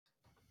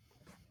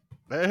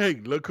Hey,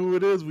 look who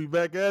it is. We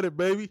back at it,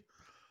 baby.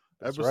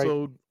 That's right.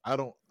 Episode I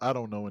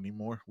don't know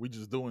anymore. We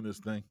just doing this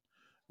thing.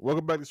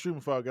 Welcome back to Streaming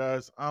File,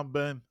 guys. I'm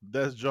Ben.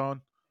 That's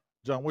John.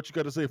 John, what you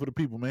got to say for the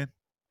people, man?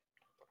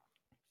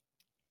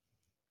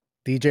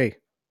 DJ,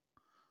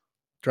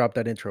 drop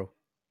that intro.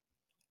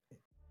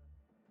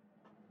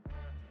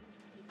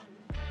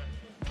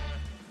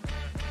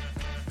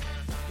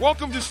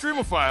 Welcome to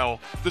Streamophile,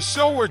 the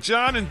show where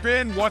John and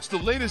Ben watch the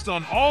latest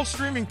on all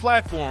streaming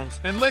platforms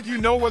and let you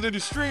know whether to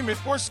stream it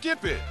or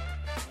skip it.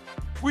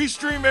 We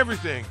stream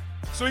everything,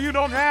 so you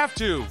don't have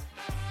to.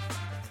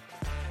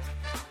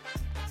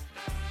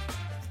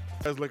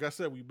 Guys, like I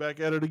said, we back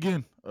at it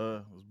again.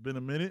 It's been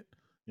a minute.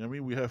 You know what I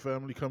mean? We have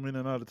family come in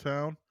and out of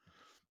town.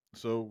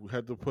 So we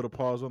had to put a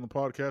pause on the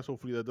podcast.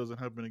 Hopefully that doesn't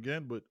happen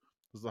again, but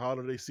it's the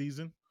holiday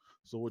season.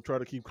 So we'll try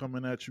to keep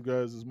coming at you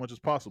guys as much as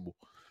possible.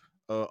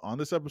 On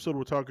this episode,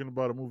 we're talking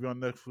about a movie on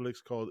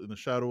Netflix called In the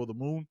Shadow of the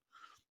Moon.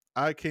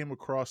 I came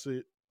across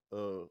it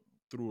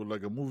through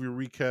like a movie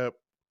recap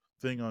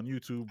thing on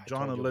YouTube. I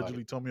John told you about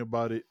allegedly it. told me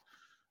about it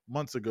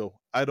months ago.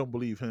 I don't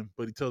believe him,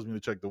 but he tells me to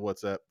check the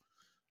WhatsApp.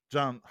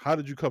 John, how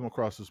did you come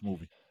across this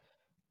movie?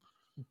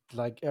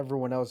 Like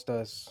everyone else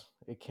does,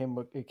 it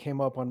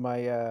came up on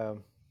my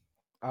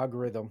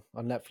algorithm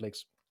on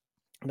Netflix.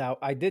 Now,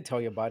 I did tell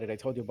you about it. I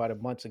told you about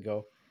it months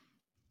ago.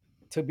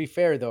 To be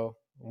fair, though,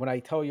 when I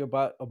tell you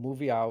about a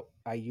movie out,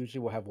 I usually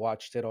will have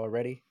watched it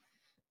already,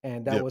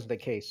 and that Yep. wasn't the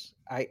case.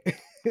 I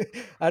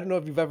I don't know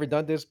if you've ever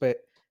done this, but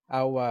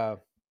I'll uh,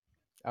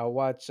 I'll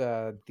watch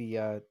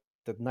the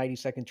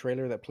 90-second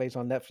trailer that plays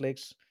on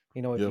Netflix.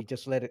 If you Yep.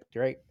 just let it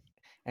right.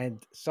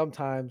 And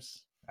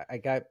sometimes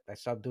I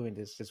stopped doing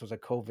this. This was a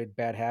COVID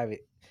bad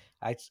habit.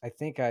 I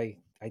think I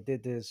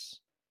did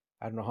this.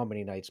 I don't know how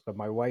many nights, but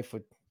my wife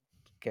would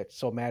get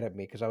so mad at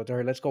me because I would tell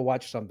her, "Let's go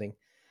watch something."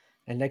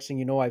 And next thing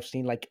you know, I've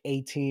seen like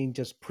 18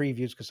 just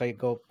previews because I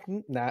go,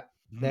 nah,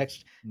 Mhm.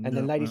 next. And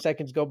then Yep. 90 Yep.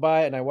 seconds go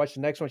by and I watch the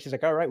next one. She's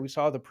like, all right, we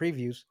saw the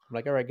previews. I'm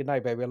like, all right, good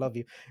night, baby. I love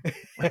you.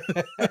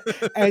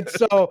 And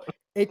so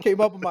it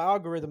came up in my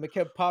algorithm. It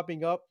kept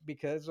popping up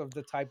because of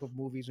the type of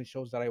movies and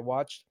shows that I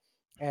watched.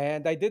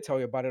 And I did tell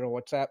you about it on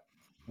WhatsApp.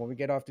 When we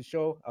get off the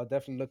show, I'll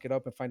definitely look it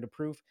up and find the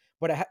proof.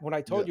 But when I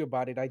Yeah. told you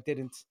about it, I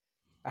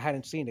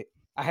hadn't seen it.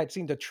 I had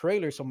seen the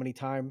trailer so many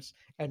times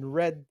and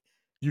read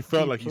You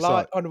felt the like you saw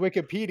plot it. on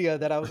Wikipedia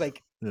that I was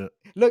like, Yeah.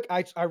 look,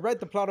 I read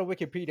the plot on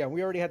Wikipedia, and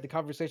we already had the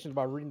conversations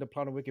about reading the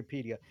plot on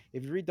Wikipedia.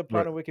 If you read the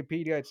plot Right. on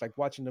Wikipedia, it's like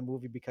watching the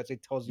movie because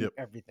it tells you Yep.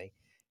 everything.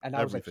 And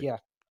I was like, Everything. yeah,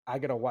 I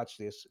gotta watch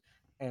this.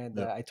 And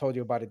Yep. I told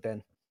you about it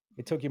then.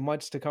 It took you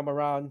months to come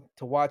around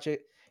to watch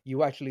it.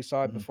 You actually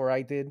saw it Hmm. before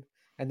I did.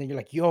 And then you're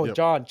like, yo, Yep.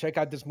 John, check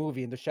out this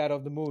movie, In the Shadow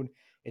of the Moon.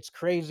 It's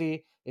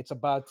crazy. It's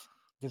about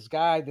this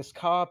guy, this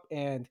cop,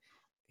 and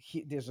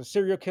there's a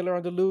serial killer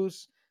on the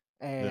loose.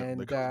 Yep. That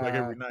And comes back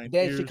every nine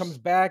then she comes years.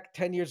 back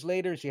 10 years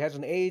later. She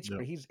hasn't aged, Yep.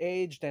 but he's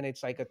aged, and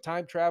it's like a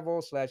time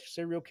travel slash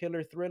serial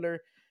killer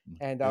thriller.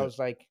 And I Yeah. was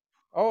like,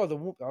 oh,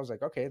 I was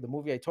like, okay, the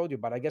movie I told you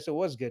about. I guess it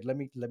was good. Let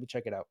me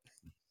check it out.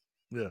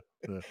 Yeah.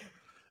 Yeah.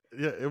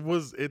 Yeah, it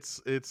was.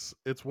 It's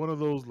one of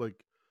those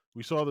like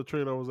we saw the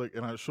trailer. I was like,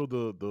 and I showed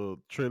the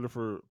trailer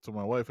for to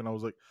my wife, and I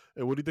was like,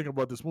 "Hey, what do you think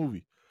about this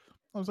movie?"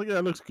 I was like, "Yeah,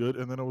 it looks good."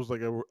 And then I was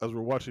like, as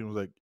we're watching, I was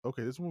like,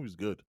 "Okay, this movie's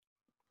good.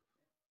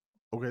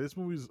 Okay, this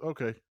movie's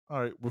okay.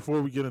 All right."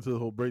 Before we get into the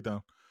whole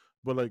breakdown,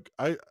 but like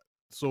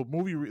so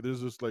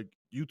there's this like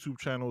YouTube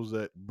channels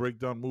that break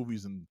down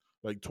movies in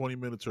like 20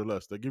 minutes or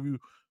less. They give you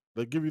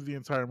the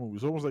entire movie.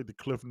 It's almost like the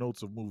cliff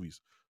notes of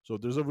movies. So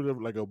if there's ever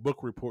like a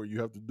book report you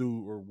have to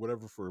do or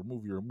whatever for a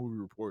movie or a movie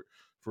report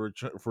for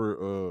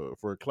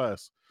a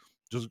class,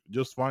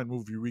 just find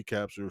movie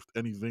recaps or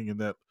anything in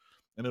that,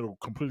 and it'll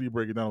completely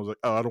break it down. I was like,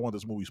 oh, I don't want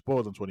this movie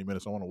spoiled in 20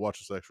 minutes. I want to watch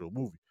this actual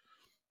movie.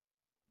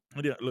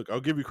 And yeah, look, I'll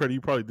give you credit.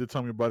 You probably did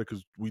tell me about it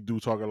because we do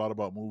talk a lot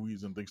about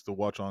movies and things to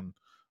watch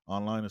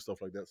online and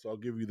stuff like that. So I'll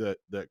give you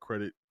that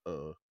credit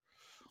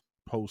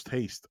post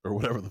haste or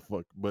whatever the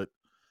fuck. But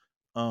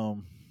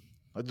um,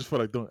 I just feel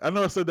like doing. I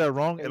know I said that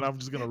wrong, and Hey, I'm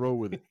just gonna roll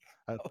with it.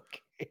 I,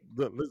 okay.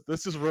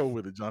 let's just roll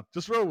with it, John.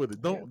 Just roll with it.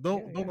 Yeah, Don't yeah,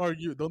 don't yeah. don't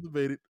argue. Don't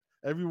debate it.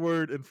 Every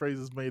word and phrase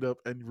is made up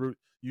and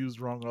used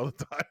wrong all the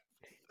time.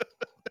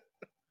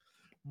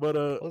 But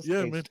Post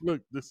yeah, man. haste.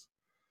 Look, this.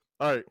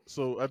 All right,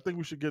 so I think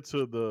we should get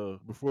to the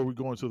before we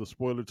go into the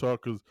spoiler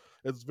talk because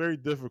it's very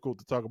difficult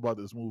to talk about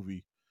this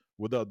movie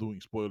without doing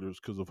spoilers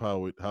because of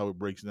how it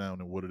breaks down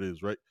and what it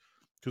is, right?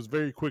 Because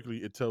very quickly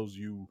it tells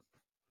you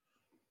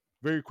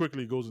very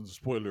quickly it goes into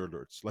spoiler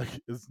alerts. Like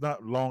it's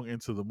not long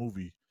into the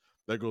movie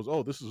that goes,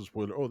 oh, this is a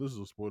spoiler. Oh, this is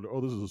a spoiler.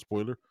 Oh, this is a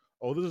spoiler.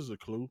 Oh, this is a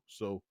clue.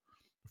 So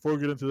before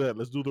we get into that,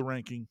 let's do the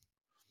ranking.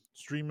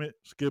 Stream it,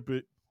 skip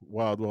it,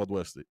 Wild Wild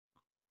West it.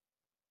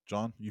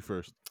 John, you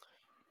first.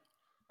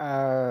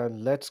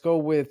 Let's go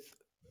with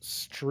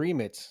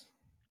Stream It.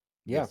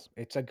 Yeah, Yes.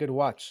 it's a good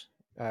watch.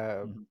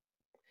 Mhm.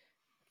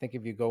 I think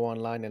if you go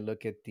online and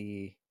look at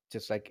the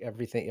just like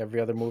everything, every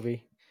other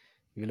movie,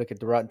 if you look at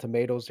the Rotten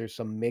Tomatoes, there's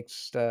some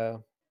mixed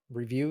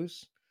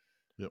reviews,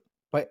 Yep.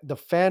 but the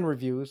fan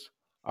reviews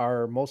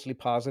are mostly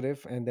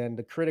positive, and then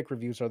the critic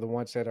reviews are the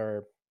ones that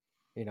are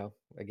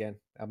Again,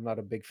 I'm not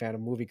a big fan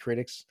of movie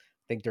critics.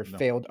 I think they're No.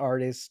 failed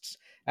artists,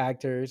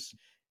 actors,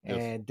 Yes.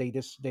 and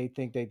they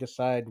think they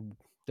decide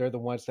they're the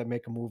ones that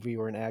make a movie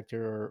or an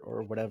actor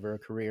or whatever a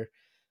career.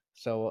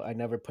 So I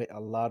never put a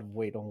lot of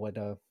weight on what.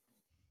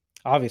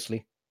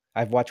 Obviously,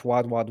 I've watched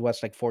Wild Wild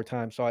West like 4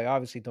 times, so I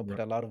obviously don't put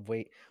Right. a lot of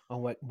weight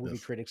on what movie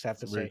Yes. critics have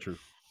It's to very say. true.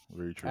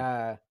 Very true.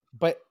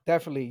 But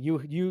definitely,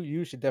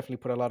 you should definitely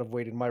put a lot of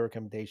weight in my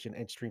recommendation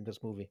and stream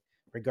this movie,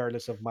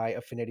 regardless of my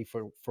affinity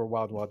for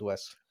Wild Wild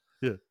West.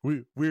 Yeah,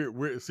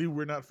 we're see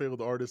we're not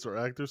failed artists or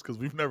actors because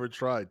we've never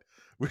tried.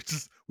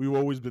 We've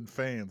always been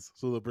fans,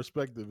 so the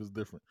perspective is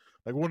different.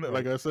 Like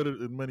Right, I said it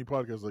in many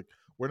podcasts, like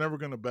we're never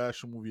gonna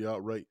bash a movie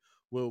outright.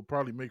 We'll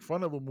probably make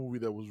fun of a movie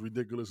that was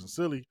ridiculous and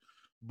silly,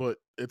 but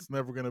it's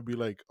never gonna be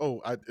like,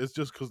 oh, it's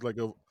just because like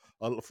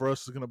for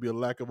us it's gonna be a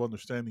lack of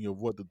understanding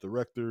of what the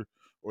director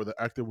or the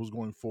actor was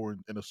going for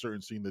in a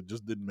certain scene that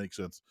just didn't make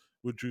sense,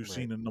 which we've right.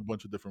 seen in a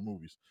bunch of different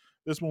movies.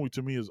 This movie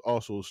to me is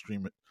also a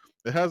stream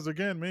it has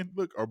again, man.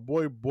 Look, our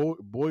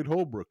Boyd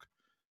Holbrook,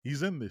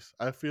 he's in this.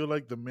 I feel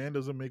like the man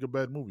doesn't make a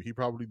bad movie. He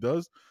probably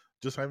does,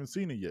 just haven't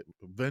seen it yet.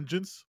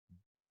 Vengeance,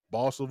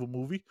 boss of a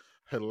movie,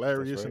 That's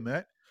hilarious right. in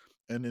that,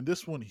 and in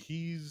this one,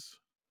 he's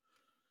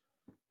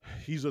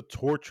a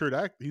tortured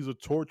he's a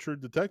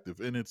tortured detective,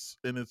 and it's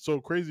so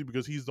crazy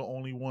because he's the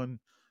only one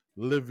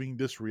living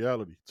this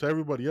reality. So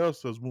everybody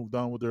else has moved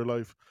on with their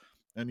life,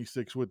 and he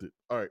sticks with it.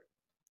 All right,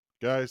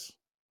 guys,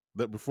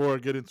 that before I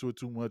get into it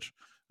too much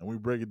and we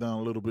break it down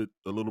a little bit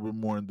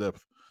more in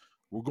depth,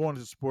 we're going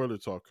to spoiler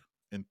talk.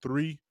 In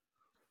three,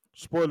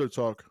 spoiler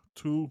talk.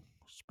 Two,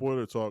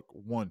 spoiler talk.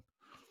 One.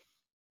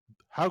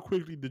 How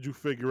quickly did you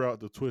figure out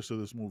the twist of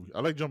this movie?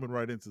 I like jumping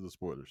right into the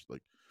spoilers.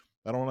 Like,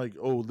 I don't like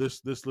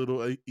this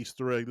little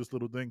Easter egg, this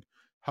little thing.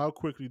 How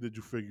quickly did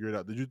you figure it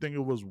out? Did you think it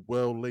was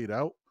well laid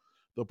out,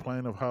 the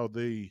plan of how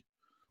they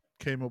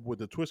came up with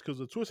the twist? Because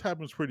the twist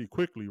happens pretty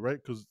quickly, right?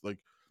 Because like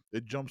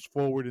it jumps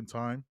forward in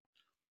time.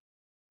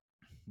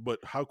 But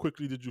how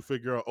quickly did you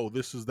figure out? Oh,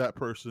 this is that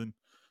person,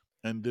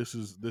 and this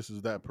is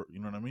that. You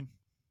know what I mean?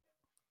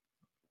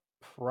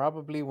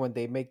 Probably when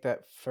they make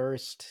that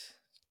first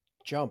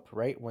jump,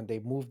 right? When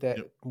they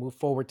Yep. move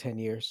forward 10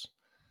 years,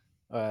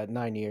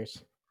 9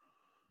 years,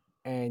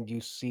 and you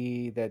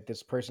see that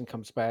this person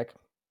comes back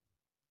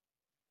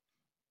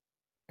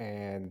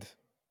and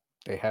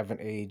they haven't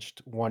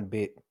aged one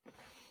bit.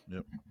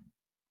 Yep.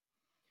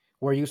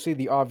 Where you see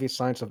the obvious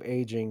signs of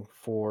aging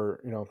for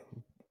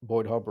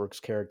Boyd Holbrook's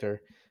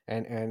character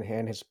and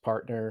his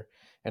partner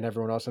and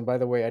everyone else. And by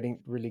the way, I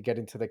didn't really get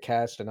into the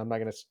cast, and I'm not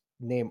going to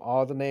name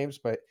all the names,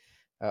 but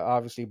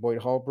obviously Boyd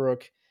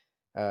Holbrook,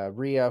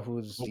 Rhea,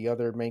 who's Oh, the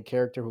other main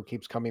character who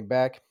keeps coming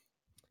back,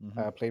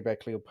 mm-hmm. played by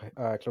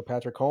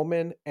Cleopatra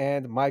Coleman,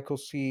 and Michael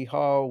C.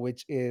 Hall,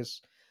 which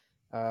is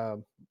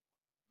um,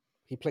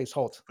 he plays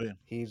Holt. Yeah.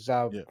 He's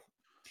Yeah.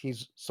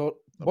 Boyd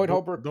But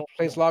Holbrook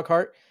plays don't.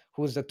 Lockhart,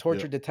 who's the Yeah.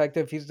 torture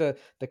detective. He's the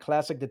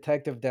classic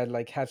detective that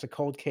like has a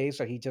cold case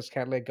that he just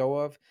can't let go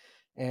of,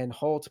 and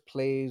Holt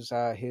plays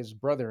his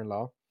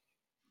brother-in-law,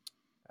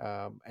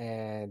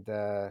 and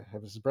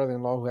his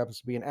brother-in-law who happens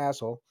to be an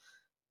asshole.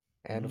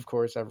 And Mm-hmm. of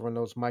course, everyone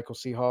knows Michael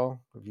C.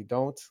 Hall. If you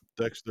don't,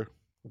 Dexter.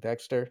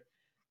 Dexter,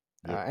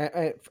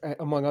 Yep.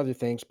 among other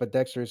things, but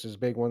Dexter is his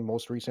big one,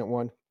 most recent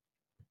one.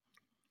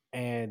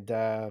 And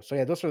so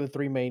yeah, those are the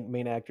three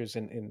main actors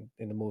in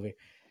the movie.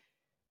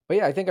 But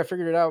yeah, I think I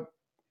figured it out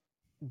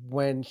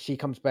when she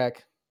comes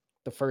back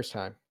the first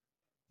time,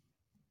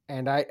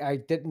 and I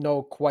didn't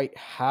know quite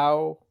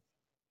how,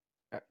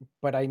 uh,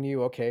 but I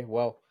knew, okay,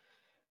 well,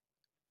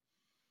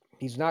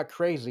 he's not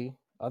crazy.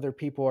 Other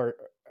people are.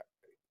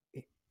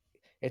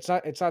 It's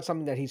not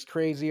something that he's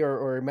crazy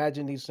or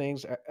imagine these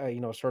things.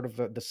 Sort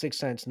of the sixth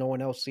sense. No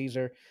one else sees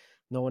her.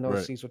 No one else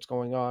Right. sees what's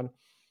going on.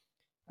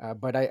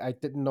 But I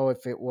didn't know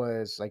if it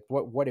was like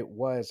what it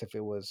was. If it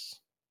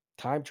was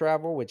time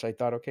travel, which I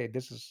thought, okay,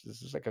 this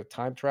is like a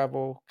time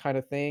travel kind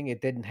of thing.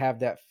 It didn't have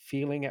that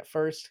feeling at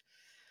first.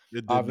 It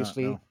did not.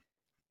 Obviously, No.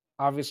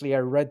 obviously, I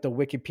read the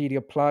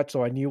Wikipedia plot,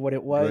 so I knew what it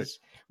Right. was.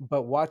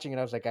 But watching it,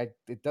 I was like,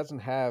 it doesn't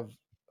have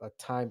a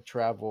time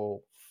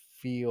travel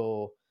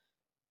feel.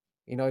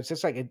 It's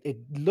just like it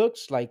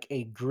looks like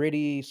a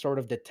gritty sort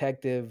of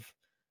detective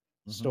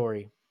Mm-hmm.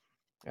 story,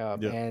 Yeah.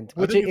 and I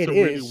which think it, it's it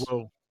a really is.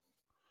 well.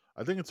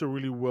 I think it's a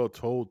really well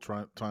told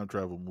time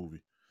travel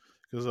movie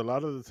because a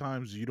lot of the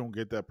times you don't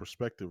get that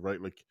perspective,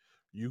 right? Like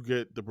you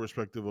get the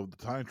perspective of the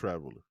time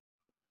traveler,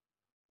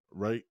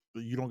 right?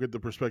 You don't get the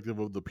perspective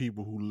of the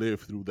people who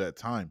live through that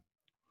time.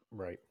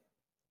 Right.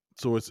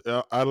 So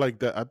I like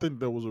that. I think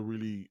that was a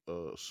really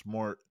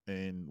smart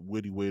and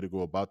witty way to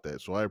go about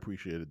that. So I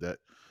appreciated that.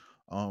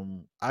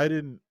 I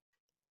didn't.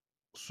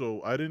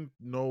 So I didn't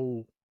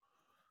know.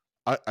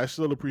 I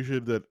still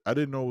appreciated that. I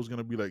didn't know it was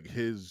gonna be like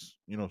his.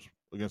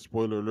 Again,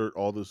 spoiler alert.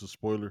 All this is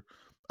spoiler.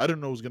 I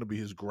didn't know it was gonna be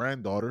his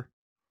granddaughter.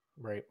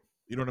 Right.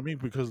 You know what I mean?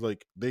 Because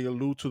like they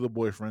allude to the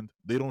boyfriend.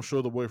 They don't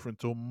show the boyfriend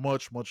till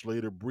much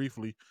later.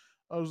 Briefly,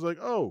 I was like,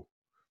 oh,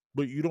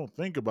 but you don't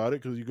think about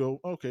it because you go,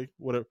 okay,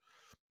 whatever.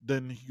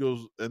 Then he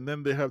goes, and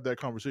then they have that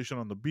conversation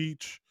on the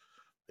beach,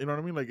 You know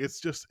what I mean? Like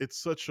it's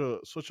such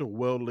a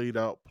well laid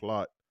out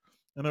plot,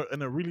 and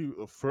a really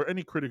for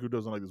any critic who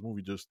doesn't like this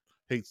movie just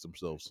hates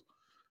themselves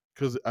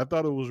because I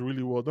thought it was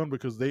really well done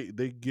because they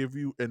give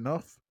you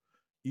enough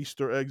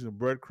Easter eggs and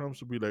breadcrumbs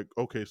to be like,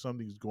 okay,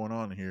 something's going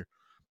on here,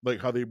 like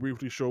how they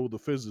briefly show the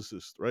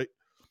physicist, right?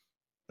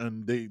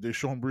 And they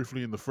show him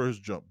briefly in the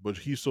first jump, but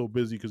he's so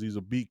busy because he's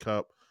a beat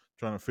cop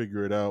trying to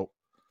figure it out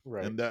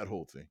Right. and that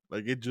whole thing.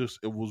 Like it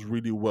was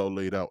really well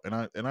laid out, and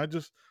I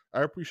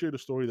appreciate a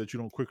story that you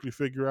don't quickly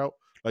figure out.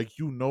 Like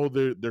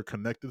they're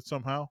connected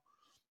somehow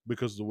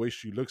because the way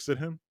she looks at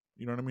him,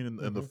 you know what I mean,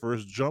 in the Hmm.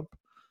 first jump.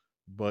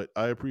 But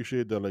I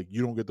appreciate that like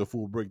you don't get the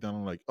full breakdown.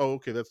 I'm like, oh,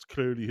 okay, that's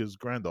clearly his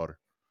granddaughter.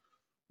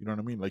 You know what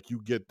I mean? Like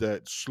you get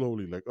that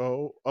slowly. Like,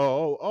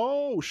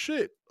 oh,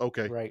 shit.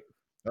 Okay, Right.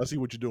 I see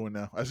what you're doing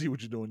now. I see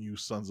what you're doing, you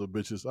sons of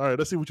bitches. All right,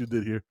 I see what you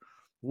did here.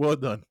 Well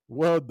done.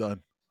 Well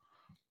done.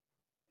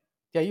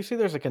 Yeah, you see,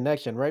 there's a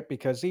connection, right?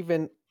 Because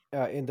even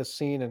in the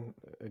scene, and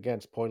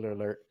again, spoiler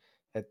alert,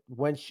 that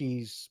when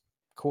she's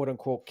quote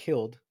unquote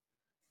killed,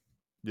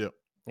 Yep.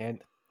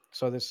 and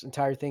so this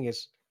entire thing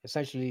is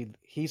essentially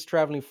he's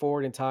traveling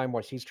forward in time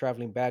while she's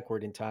traveling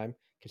backward in time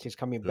because she's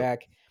coming Yep.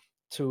 back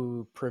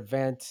to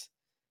prevent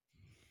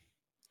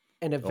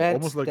an Almost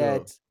event like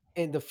that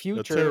in the a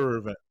future, terror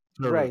event.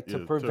 Terror. right, to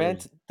Yeah.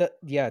 prevent Terrorism. the,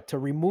 yeah, to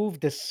remove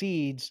the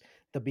seeds,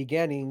 the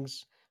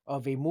beginnings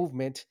of a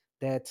movement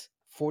that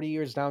 40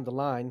 years down the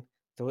line,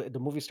 the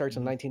movie starts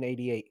in Hmm.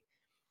 1988.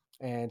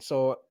 And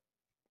so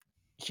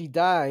she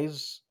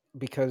dies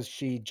because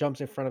she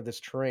jumps in front of this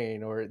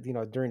train, or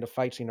during the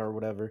fight scene or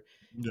whatever.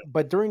 Yeah.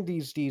 But during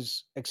these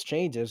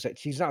exchanges, that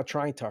she's not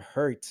trying to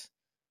hurt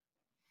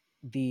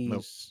Nope.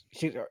 these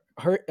she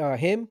hurt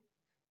him,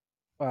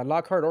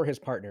 Lockhart, or his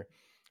partner.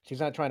 She's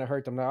not trying to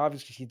hurt them. Now,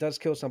 obviously, she does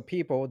kill some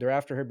people. They're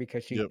after her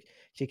because she Yep.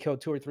 she killed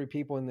two or three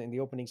people in the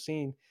opening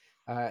scene,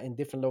 in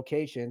different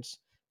locations.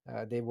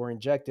 They were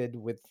injected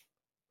with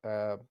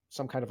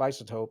some kind of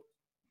isotope,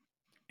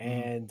 Hmm.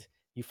 and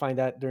you find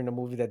out during the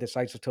movie that this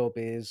isotope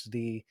is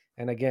the,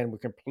 and again, we're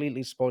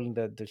completely spoiling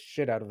the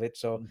shit out of it.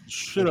 So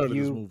Shit if out of this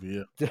you movie.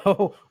 Yeah.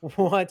 don't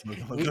want,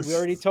 we already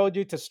That's- told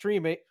you to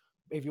stream it.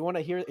 If you want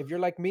to hear, if you're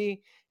like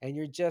me and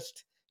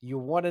you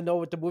want to know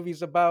what the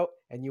movie's about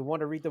and you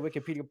want to read the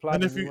Wikipedia plot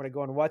and and if you you want to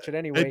go and watch it and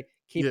anyway,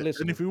 keep yeah, and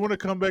listening. if you want to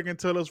come back and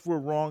tell us we're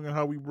wrong and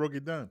how we broke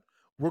it down,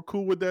 we're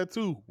cool with that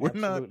too. We're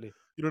not. Absolutely.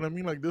 You know what I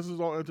mean? Like this is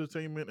all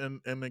entertainment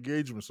and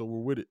engagement, so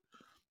we're with it.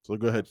 So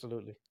go ahead.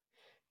 Absolutely.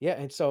 Yeah.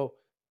 And so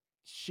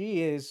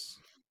she is,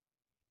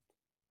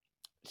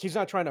 she's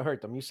not trying to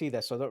hurt them. You see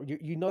that. So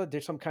you know that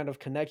there's some kind of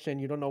connection.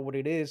 You don't know what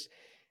it is,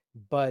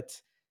 but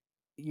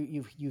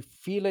you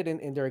feel it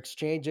in their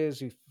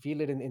exchanges, you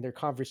feel it in their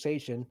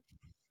conversation.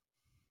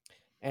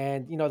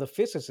 And the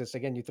physicist,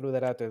 again, you threw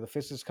that out there, the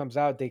physicist comes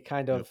out, they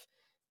kind Yep. of,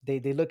 they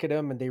look at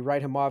him and they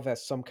write him off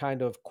as some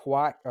kind of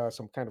quack,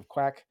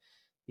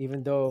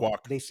 even though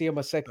Quack. they see him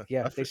a sec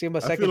yeah, I they feel, see him a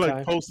I feel second like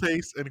time. post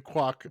haste and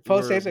quack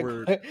Post were haste and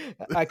were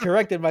I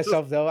corrected just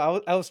myself though.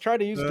 I was trying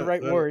to use the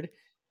right that word,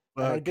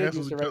 and I did use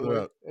cancels the each right other word.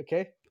 out.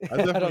 Okay. I I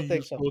definitely don't think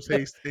use so. post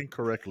haste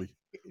incorrectly.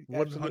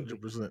 Absolutely.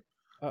 100%.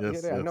 Yeah,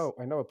 Yes, yeah, I yes. know.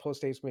 I know what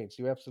post haste means.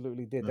 You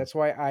absolutely did. Yeah. That's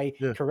why I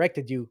Yeah.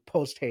 corrected you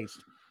post haste.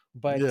 Yeah,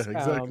 But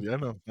exactly. I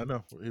know. I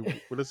know.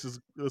 Well,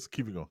 let's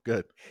keep it going.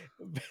 Go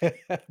ahead.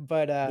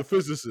 but The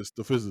physicist.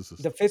 The the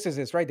physicist.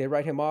 physicist, right? They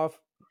write him off.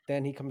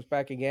 Then he comes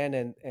back again,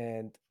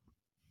 and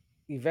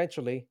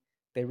eventually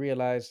they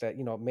realize that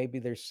maybe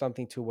there's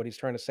something to what he's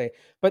trying to say.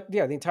 But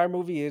yeah, the entire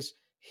movie is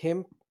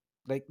him,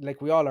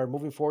 like we all are,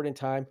 moving forward in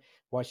time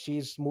while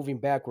she's moving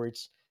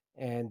backwards.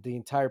 And the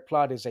entire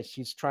plot is that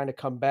she's trying to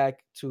come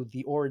back to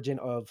the origin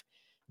of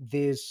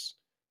this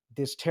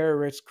this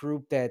terrorist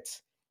group that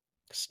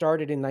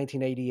started in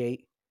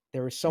 1988.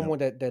 There was Yep. someone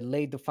that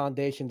laid the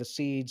foundation, the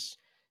seeds,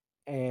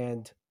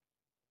 and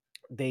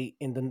they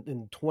in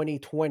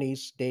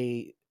 2020s,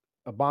 they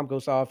a bomb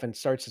goes off and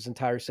starts this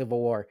entire civil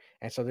war,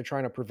 and so they're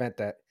trying to prevent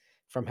that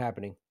from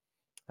happening.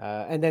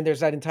 And then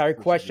there's that entire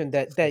question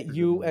that Such a good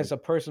you movie. as a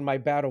person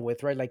might battle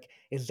with, right? Like,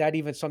 is that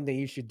even something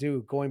you should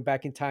do? Going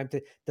back in time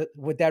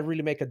would that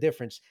really make a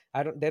difference?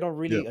 I don't. They don't Yeah.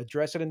 really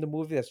address it in the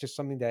movie. That's just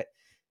something that,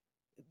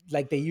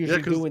 like, they Yeah,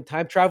 usually do because in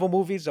time travel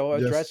movies, or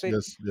yes, address it.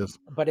 yes, yes,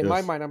 But in my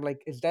yes. mind, I'm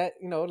like, is that,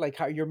 like,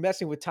 how you're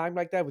messing with time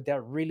like that? Would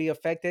that really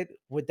affect it?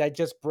 Would that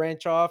just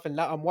branch off? And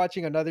now I'm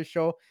watching another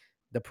show,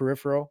 The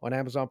Peripheral, on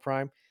Amazon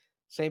Prime.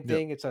 Same Yeah.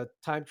 thing. It's a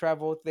time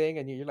travel thing,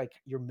 and you're like,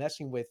 you're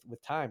messing with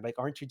time. Like,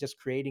 aren't you just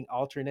creating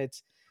alternate,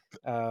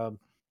 um,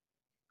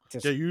 Yeah,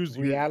 just you use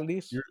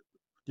realities? you're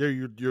yeah,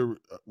 you're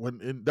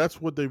when and that's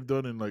what they've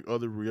done in like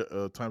other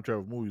time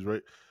travel movies,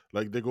 right?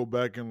 Like they go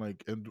back and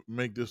like and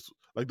make this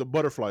like the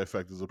butterfly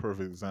effect is a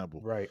perfect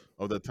example Right.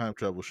 of that time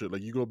travel shit.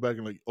 Like you go back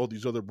and like all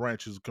these other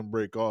branches can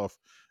break off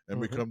and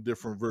Hmm. become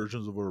different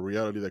versions of a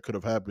reality that could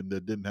have happened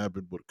that didn't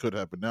happen but could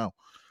happen now.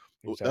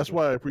 That's Exactly.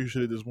 why I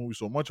appreciated this movie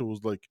so much. It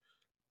was like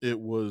it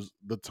was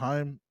the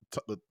time.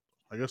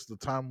 I guess the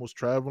time was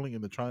traveling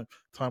and the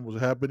time was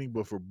happening,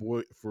 but for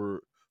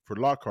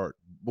Lockhart,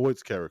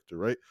 Boyd's character,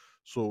 right?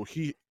 So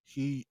he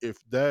if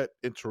that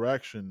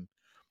interaction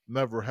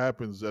never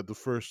happens at the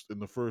first in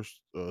the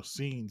first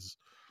scenes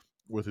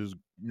with his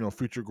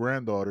future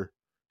granddaughter.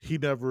 He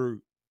never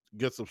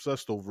gets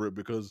obsessed over it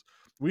because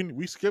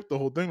we skipped the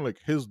whole thing. Like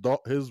his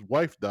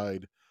wife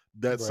died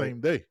that Right.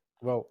 same day,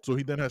 Well. so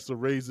he then has to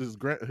raise his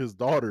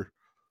daughter.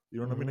 You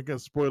know what I mean? Hmm. Again,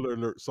 spoiler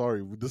alert.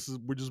 Sorry, we're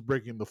just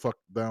breaking the fuck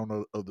down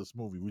of this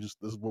movie. This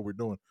is what we're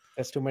doing.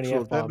 That's too many So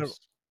f if that never, bombs.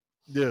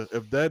 yeah,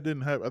 if that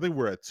didn't happen, I think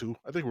we're at 2.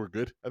 I think we're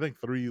good. I think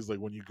 3 is like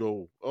when you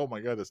go, oh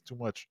my god, that's too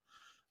much.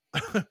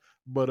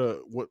 But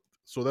what?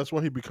 So that's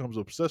why he becomes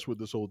obsessed with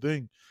this whole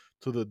thing,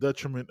 to the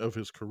detriment of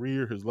his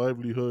career, his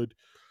livelihood.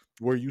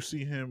 Where you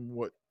see him,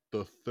 what,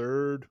 the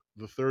third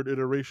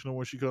iteration of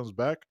when she comes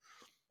back,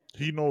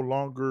 he no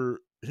longer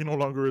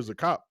is a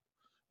cop.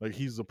 Like,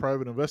 he's a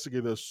private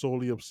investigator that's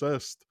solely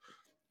obsessed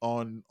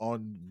on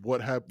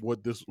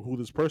who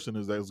this person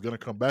is that is gonna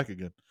come back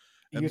again.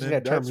 And Using then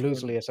that term that's when,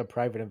 loosely as a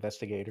private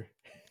investigator.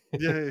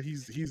 yeah,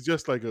 he's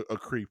just like a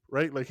creep,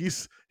 right? Like,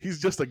 he's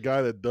just a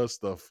guy that does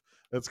stuff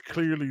that's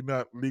clearly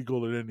not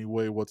legal in any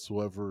way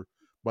whatsoever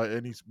by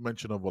any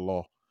mention of a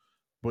law.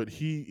 But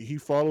he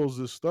follows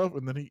this stuff,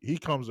 and then he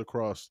comes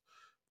across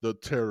the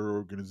terror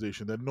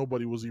organization that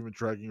nobody was even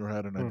tracking or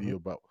had an Hmm. idea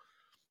about.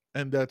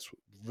 And that's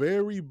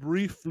very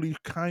briefly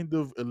kind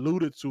of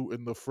alluded to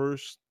in the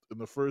first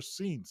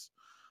scenes,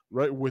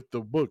 right, with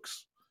the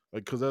books,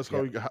 like, because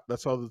Yeah.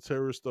 that's how the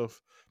terror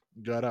stuff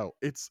got out.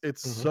 It's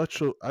Hmm.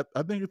 such a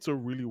I think it's a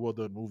really well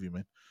done movie,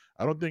 man.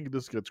 I don't think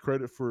this gets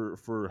credit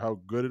for how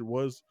good it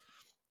was.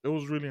 It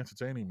was really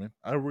entertaining, man.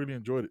 I really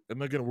enjoyed it.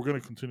 And again, we're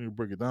gonna continue to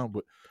break it down,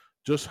 but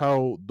just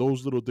how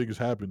those little things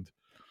happened,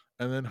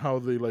 and then how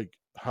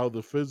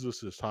the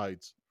physicist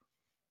hides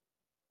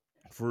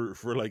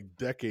for like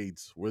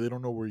decades, where they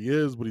don't know where he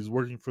is, but he's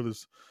working for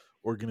this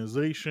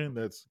organization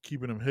that's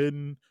keeping him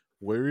hidden.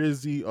 Where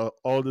is he?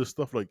 All this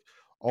stuff, like,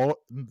 all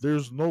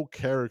there's no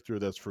character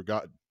that's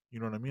forgotten. You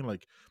know what I mean?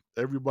 Like,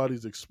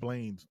 everybody's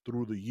explained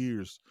through the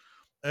years,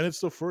 and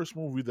it's the first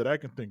movie that I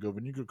can think of,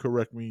 and you could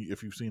correct me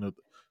if you've seen it.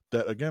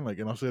 That again, like,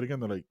 and I'll say it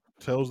again, that like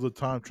tells the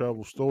time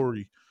travel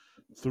story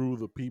through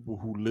the people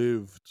who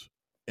lived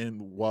in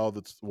while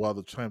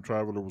the time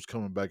traveler was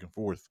coming back and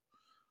forth.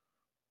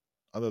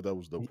 I thought that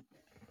was dope.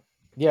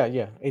 Yeah,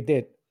 yeah, it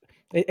did.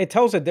 It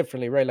tells it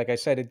differently, right? Like I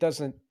said, it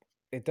doesn't.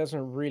 It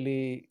doesn't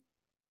really.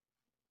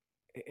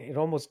 It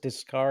almost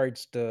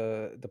discards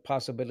the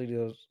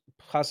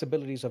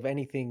possibilities of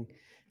anything.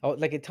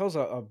 Like it tells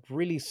a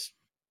really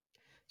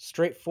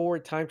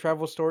straightforward time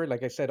travel story.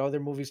 Like I said, other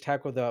movies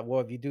tackle the, well,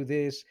 if you do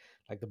this,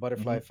 like the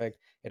butterfly Hmm. effect,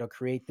 it'll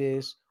create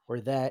this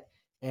or that.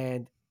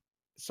 And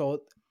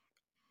so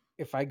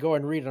if I go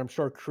and read it, I'm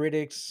sure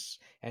critics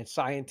and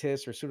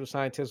scientists or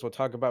pseudoscientists will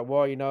talk about,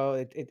 well,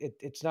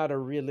 it's not a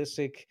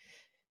realistic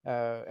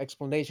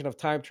explanation of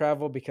time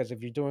travel, because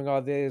if you're doing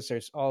all this,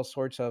 there's all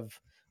sorts of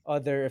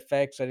other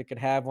effects that it could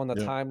have on the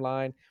Yeah.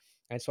 timeline,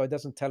 and so it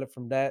doesn't tell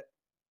it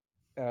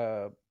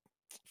uh,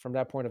 from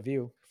that point of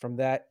view, from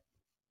that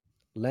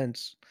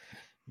lens.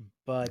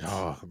 But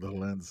Oh, the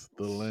lens,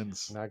 the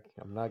lens.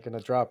 I'm not gonna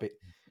drop it.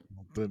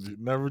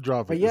 Never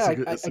drop But it. It's yeah, a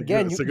good.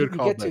 again, It's a good you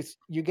get callback. to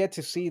you get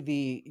to see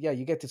the yeah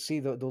you get to see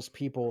those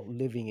people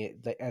living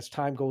it, like, as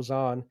time goes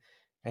on,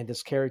 and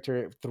this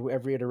character through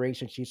every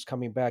iteration, she's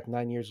coming back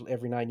 9 years,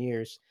 every 9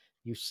 years.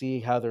 You see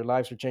how their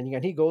lives are changing,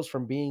 and he goes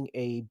from being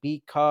a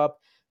beat cop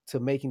to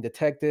making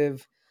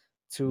detective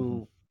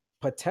Hmm. to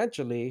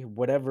potentially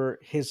whatever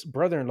his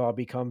brother-in-law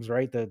becomes,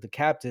 right? The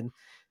captain,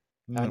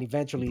 and Yep. The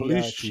eventually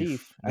police chief.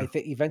 chief. I Yeah.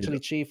 think Yeah. eventually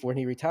chief when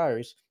he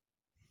retires,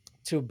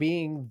 to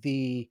being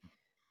the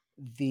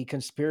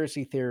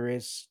conspiracy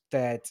theorists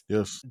that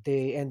Yes.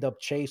 they end up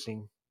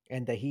chasing,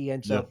 and that he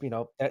ends Yeah. up,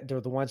 that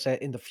they're the ones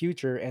that in the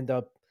future end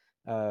up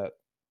uh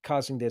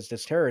causing this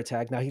terror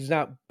attack. Now he's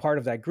not part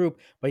of that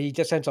group, but he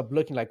just ends up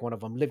looking like one of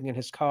them, living in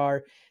his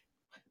car,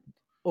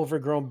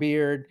 overgrown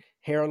beard,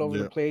 hair all over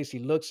the Yeah. place. He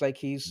looks like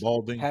he's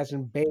Balding.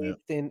 hasn't Yeah.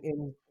 bathed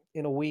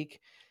in a week.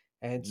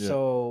 And Yeah.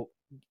 so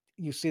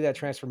you see that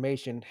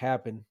transformation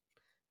happen,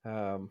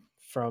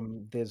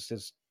 from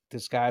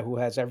this guy who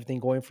has everything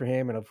going for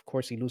him, and of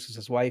course he loses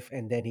his wife,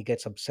 and then he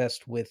gets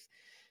obsessed with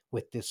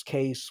this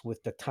case,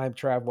 with the time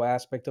travel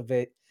aspect of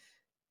it,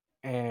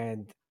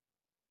 and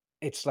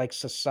it's like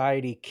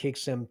society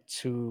kicks him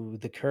to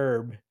the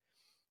curb,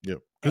 Yeah.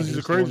 Because and he's a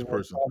he's the crazy only one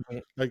person. following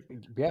it. Like,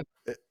 Yeah,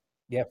 i-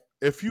 yeah,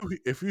 if you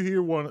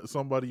hear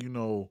somebody, and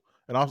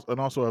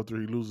also after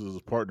he loses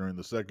his partner in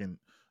the second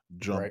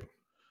jump, right.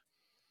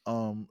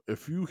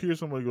 if you hear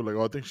somebody go like,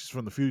 "Oh, I think she's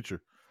from the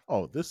future,"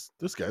 oh, this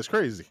guy's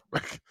crazy.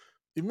 Like,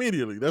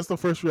 immediately, that's the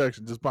first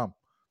reaction. Just bomb.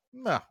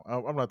 No,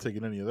 I'm not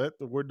taking any of that.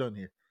 We're done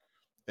here.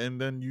 And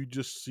then you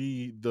just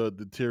see the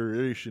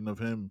deterioration of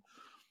him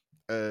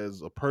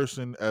as a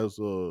person, as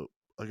a,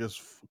 I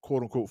guess,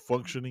 quote unquote,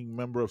 functioning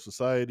member of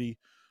society,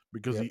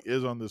 because Yep. he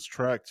is on this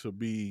track to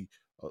be.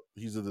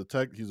 He's a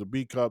detective. He's a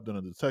beat cop, then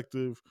a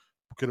detective.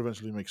 Could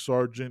eventually make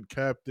sergeant,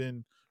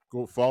 captain,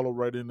 go follow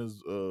right in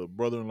his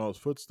brother-in-law's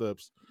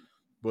footsteps,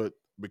 but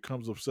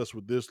becomes obsessed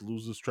with this,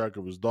 loses track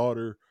of his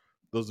daughter,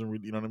 doesn't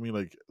really, you know what I mean?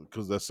 Like,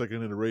 because that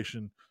second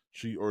iteration,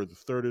 or the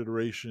third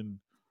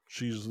iteration,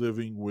 she's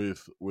living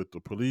with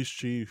the police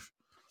chief,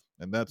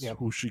 and that's Yep.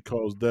 who she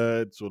calls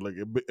dad. So like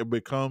it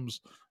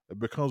becomes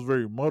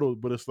very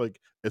muddled, but it's like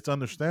it's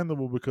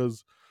understandable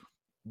because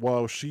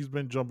while she's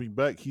been jumping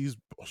back, he's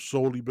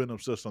solely been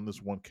obsessed on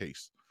this one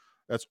case.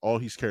 That's all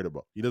he's cared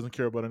about. He doesn't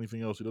care about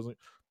anything else. He doesn't.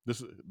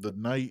 This the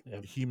night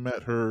Yep. he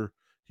met her,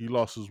 he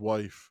lost his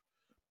wife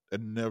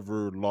and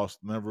never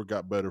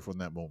got better from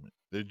that moment.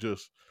 It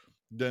just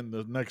then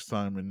the next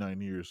time in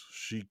 9 years,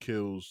 she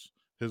kills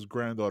his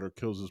granddaughter,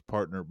 kills his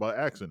partner by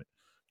accident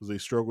because they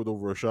struggled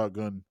over a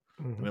shotgun,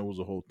 Hmm. and it was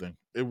a whole thing.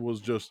 It was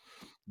just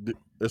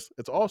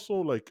it's also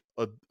like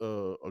a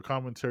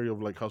commentary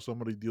of like how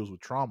somebody deals with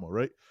trauma,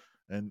 right?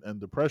 And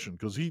depression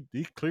because he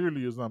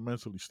clearly is not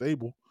mentally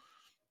stable.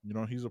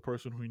 He's a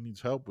person who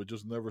needs help but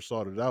just never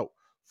sought it out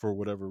for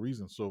whatever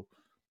reason. So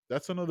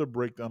that's another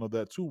breakdown of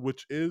that too,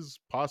 which is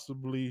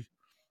possibly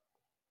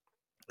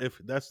if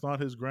that's not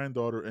his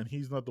granddaughter and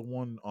he's not the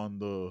one on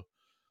the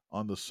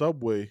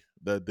subway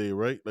that day,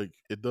 right? Like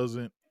it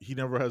doesn't. He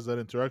never has that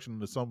interaction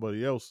with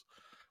somebody else.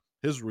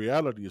 His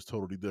reality is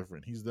totally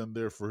different. He's then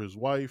there for his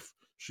wife.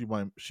 She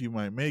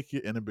might make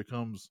it, and it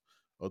becomes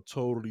a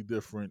totally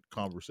different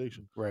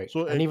conversation. Right.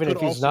 So And it even could if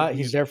he's also not, be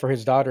he's there for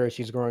his daughter as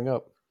she's growing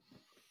up.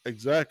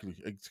 exactly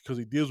because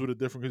he deals with it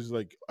different. Because he's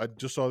like, I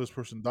just saw this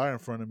person die in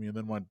front of me, and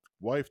then my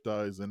wife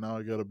dies, and now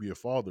I got to be a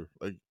father.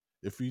 Like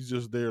if he's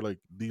just there, like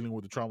dealing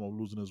with the trauma of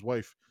losing his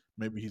wife,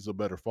 maybe he's a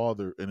better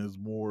father and is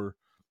more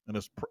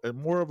and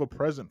more of a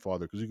present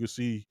father. Because you can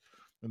see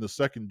in the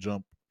second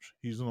jump,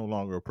 he's no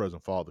longer a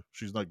present father.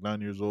 She's like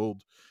 9 years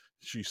old.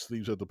 She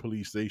sleeps at the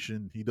police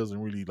station. He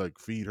doesn't really like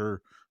feed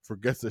her.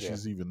 Forgets that Yeah.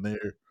 she's even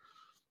there.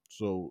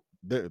 So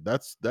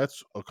that's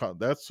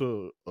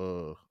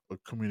a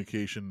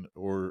communication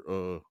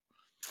or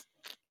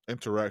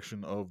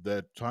interaction of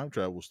that time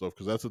travel stuff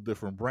because that's a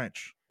different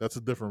branch. That's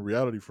a different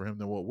reality for him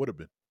than what would have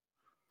been.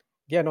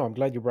 Yeah, no, I'm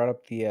glad you brought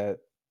up the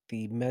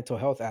mental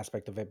health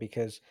aspect of it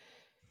because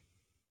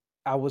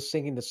I was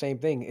thinking the same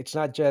thing. It's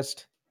not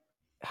just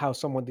how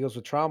someone deals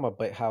with trauma,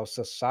 but how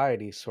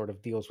society sort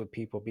of deals with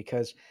people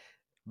because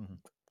Hmm.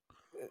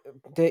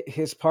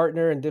 his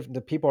partner and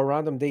the people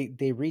around him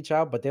they reach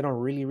out but they don't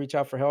really reach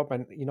out for help,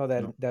 and you know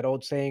that No. that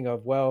old saying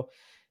of, well,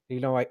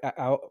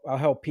 I'll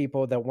help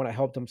people that want to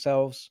help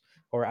themselves,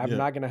 or I'm Yeah.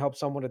 not going to help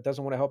someone that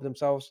doesn't want to help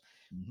themselves.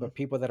 Hmm. But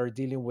people that are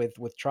dealing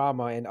with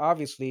trauma, and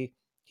obviously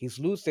he's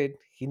lucid,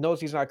 he knows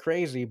he's not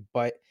crazy,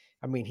 but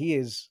I mean he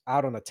is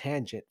out on a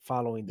tangent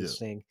following Yeah. this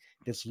thing,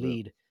 this Yeah.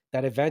 lead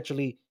that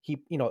eventually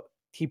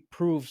he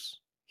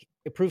proves,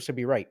 it proves to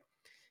be right,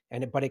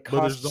 but it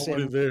But there's costs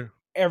nobody him there.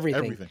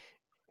 everything. Everything.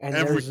 And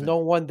there's Everything. no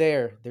one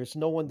there. There's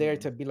no one there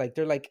Mm-hmm. to be like,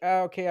 they're like,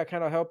 oh, okay, I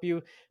kind of help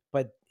you,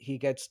 but he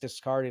gets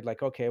discarded.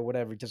 Like, okay,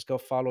 whatever, just go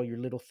follow your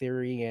little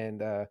theory,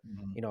 and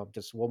Hmm.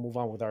 just we'll move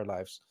on with our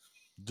lives.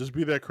 Just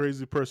be that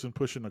crazy person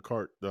pushing a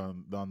cart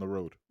down the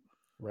road.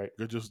 Right.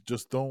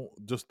 Just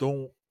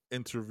don't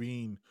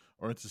intervene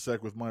or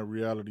intersect with my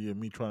reality and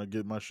me trying to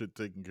get my shit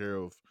taken care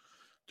of.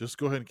 Just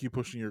go ahead and keep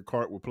pushing your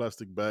cart with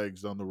plastic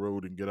bags down the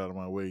road and get out of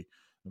my way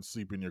and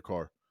sleep in your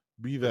car.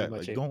 Be Pretty that. much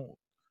Like it. don't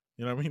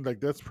you know what I mean? Like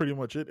that's pretty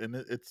much it. And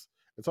it's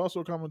also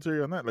a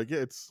commentary on that. Like yeah,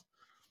 it's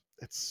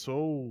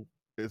so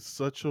it's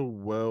such a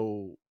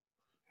well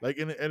like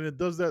and it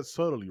does that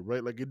subtly,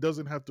 right? Like it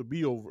doesn't have to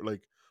be over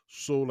like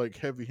so like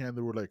heavy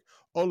handed where like,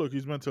 oh look,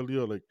 he's mentally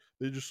ill. Like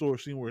they just saw a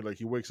scene where like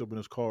he wakes up in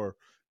his car,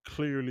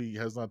 clearly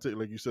has not taken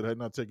like you said, had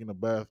not taken a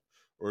bath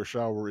or a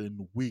shower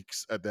in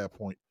weeks at that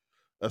point.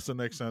 That's the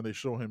next time they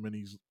show him and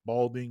he's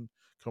balding,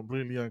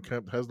 completely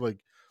unkempt, has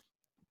like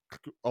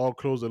all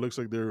clothes that looks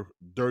like they're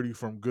dirty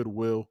from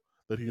Goodwill.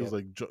 That he was Yep.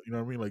 like, you know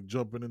what I mean, like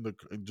jumping in the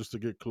just to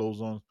get clothes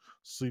on,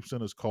 sleeps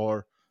in his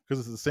car because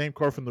it's the same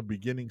car from the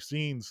beginning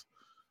scenes,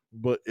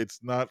 but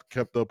it's not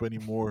kept up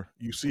anymore.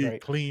 You see it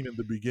Right. clean in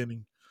the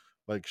beginning,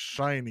 like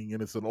shining,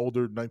 and it's an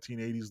older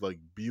 1980s like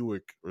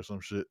Buick or some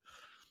shit.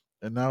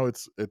 And now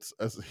it's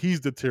as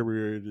he's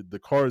deteriorated, the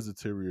car is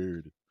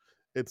deteriorated.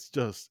 It's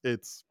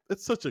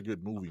such a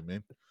good movie,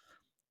 man.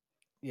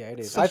 Yeah, it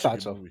It's is. I such a thought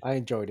good so. movie. I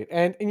enjoyed it.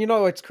 And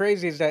what's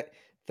crazy is that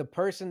the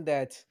person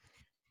that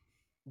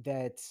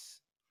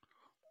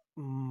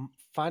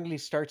finally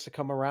starts to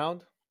come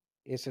around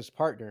is his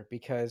partner,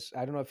 because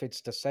I don't know if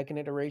it's the second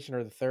iteration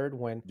or the third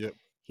when Yep.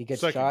 he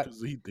gets Second, shot.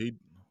 because he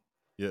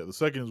yeah, the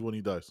second is when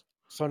he dies.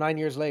 So 9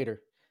 years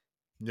later,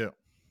 Yeah.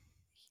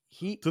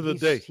 he To the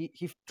he's day. he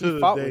To the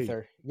fought with day.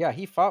 her. Yeah,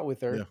 he fought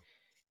with Yeah. her,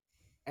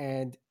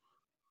 and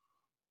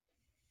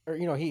or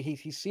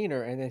he's seen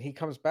her, and then he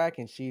comes back,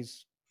 and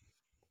she's,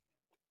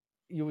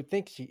 you would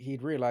think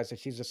he'd realize that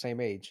she's the same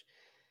age,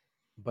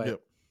 but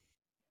Yep.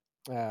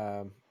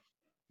 um,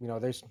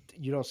 there's,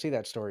 you don't see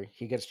that story.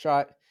 He gets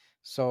shot,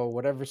 so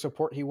whatever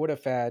support he would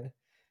have had,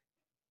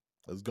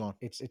 It's gone.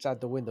 it's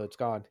out the window. It's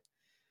gone.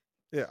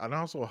 Yeah, and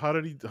also, how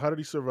did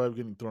he survive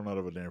getting thrown out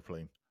of an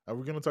airplane? Are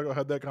we gonna talk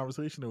about that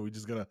conversation, or are we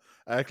just gonna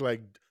act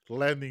like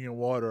landing in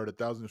water at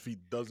 1,000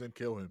 feet doesn't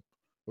kill him?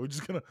 We're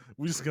just gonna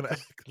Just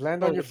act.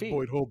 land on Oh, your it's feet.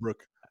 Boyd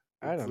Holbrook.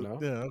 I don't Yeah,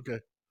 know. okay.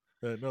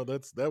 No,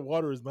 that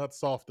water is not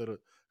soft at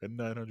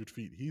 900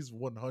 feet. He's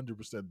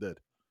 100% dead.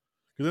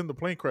 Because then the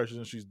plane crashes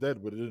and she's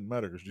dead, but it didn't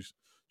matter because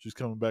she's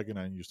coming back in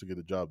 9 years to get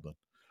the job done.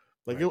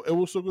 Like Right. it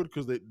was so good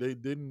because they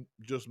didn't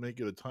just make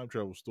it a time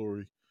travel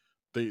story.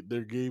 They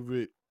gave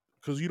it,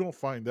 because you don't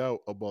find out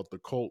about the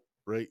cult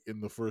right in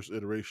the first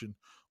iteration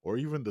or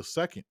even the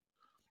second.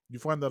 You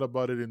find out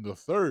about it in the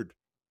third,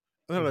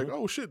 and they're like, Hmm.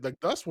 oh shit, like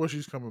that's why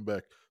she's coming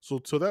back. So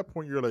to that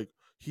point, you're like,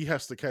 he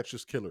has to catch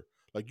this killer.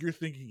 Like you're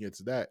thinking it's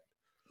that,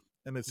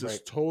 and it's this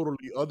Right.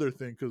 totally other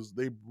thing because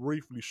they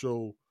briefly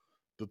show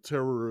the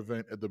terror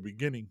event at the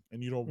beginning,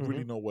 and you don't Hmm.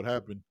 really know what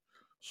happened.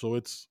 So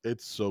it's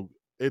so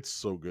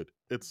good.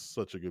 It's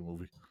such a good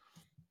movie.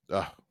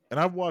 And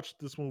I've watched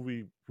this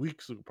movie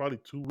weeks ago, probably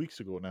 2 weeks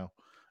ago now,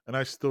 and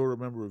I still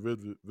remember it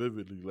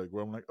vividly. Like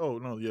where I'm like, oh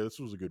no, yeah, this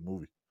was a good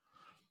movie.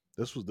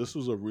 This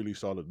was a really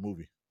solid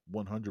movie.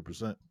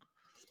 100%.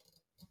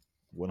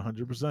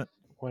 100%.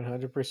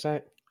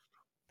 100%.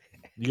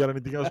 You got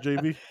anything else,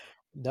 JV?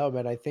 No,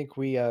 man, I think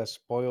we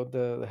spoiled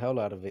the hell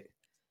out of it.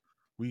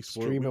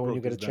 Stream We it when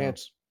you broke get a this down.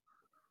 chance.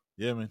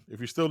 Yeah, man. If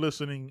you're still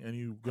listening and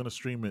you're gonna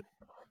stream it,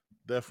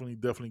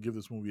 definitely give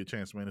this movie a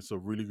chance, man. It's a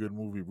really good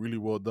movie, really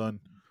well done,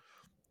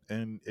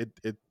 and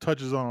it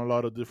touches on a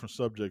lot of different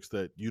subjects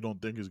that you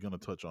don't think is gonna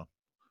touch on.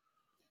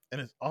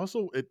 And it's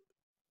also it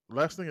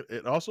last thing,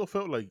 it also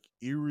felt like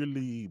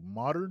eerily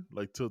modern,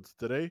 like till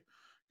today,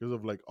 because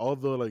of like all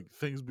the like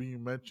things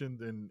being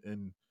mentioned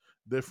in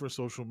different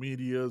social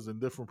medias and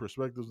different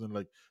perspectives and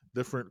like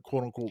different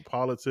quote unquote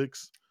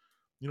politics.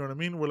 You know what I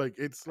mean? We're like,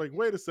 it's like,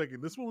 wait a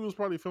second, this movie was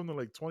probably filmed in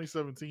like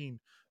 2017.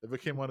 If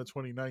it came out in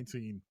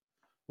 2019,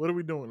 what are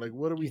we doing? Like,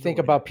 what are we You think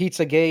doing here? about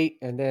Pizzagate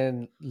and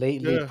then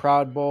lately Yeah,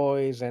 Proud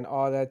Boys and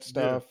all that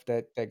yeah, stuff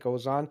that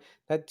goes on.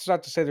 That's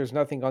not to say there's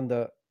nothing on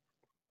the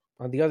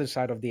other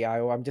side of the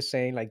aisle. I'm just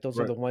saying like those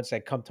are right, the ones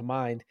that come to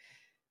mind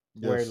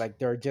where yes, like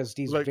there are just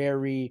these like,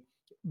 very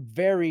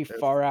if,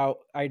 far out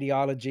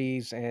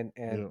ideologies and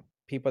yeah,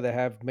 people that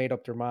have made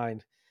up their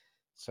mind.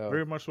 So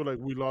very much so. Like,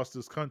 we lost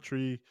this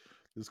country.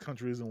 This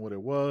country isn't what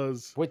it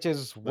was. which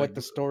is Like, what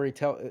the story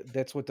tell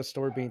that's what the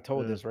story being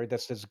told yeah, is, right?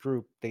 That's this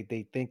group. They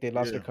think they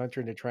lost their yeah. country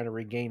and they're trying to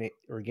regain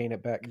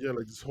it back. Yeah,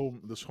 like this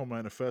whole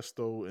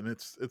manifesto, and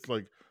it's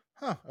like,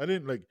 huh? I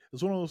didn't like.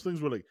 It's one of those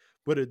things where like,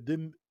 but it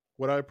didn't.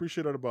 What I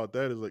appreciated about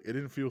that is like it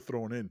didn't feel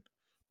thrown in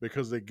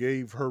because they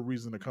gave her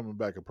reason to coming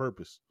back a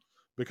purpose.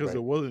 Because it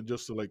Right. wasn't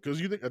just to like,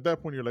 because you think at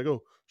that point you're like,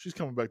 oh, she's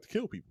coming back to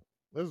kill people.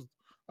 That's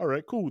all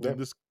right, cool. Then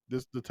Yeah.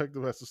 this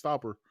detective has to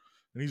stop her,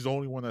 and he's the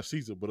only one that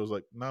sees it. But it was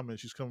like, nah, man,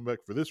 she's coming back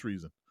for this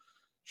reason.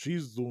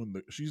 She's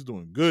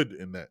doing good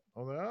in that.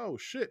 I'm like, oh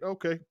shit,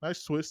 okay,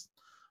 nice twist.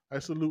 I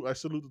salute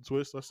the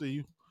twist. I see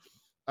you.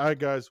 All right,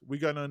 guys, we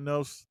got nothing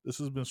else. This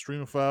has been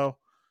Stream File.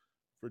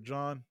 For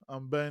John,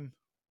 I'm Ben.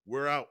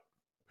 We're out.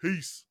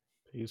 Peace.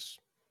 Peace.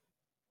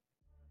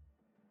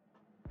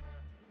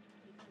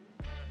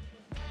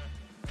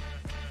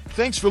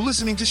 Thanks for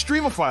listening to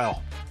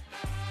Streamophile.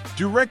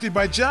 Directed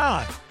by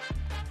John.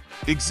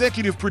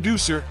 Executive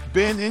producer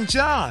Ben and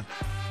John.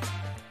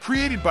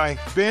 Created by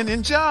Ben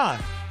and John.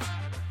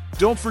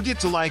 Don't forget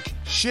to like,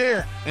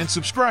 share, and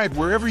subscribe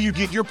wherever you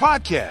get your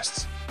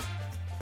podcasts.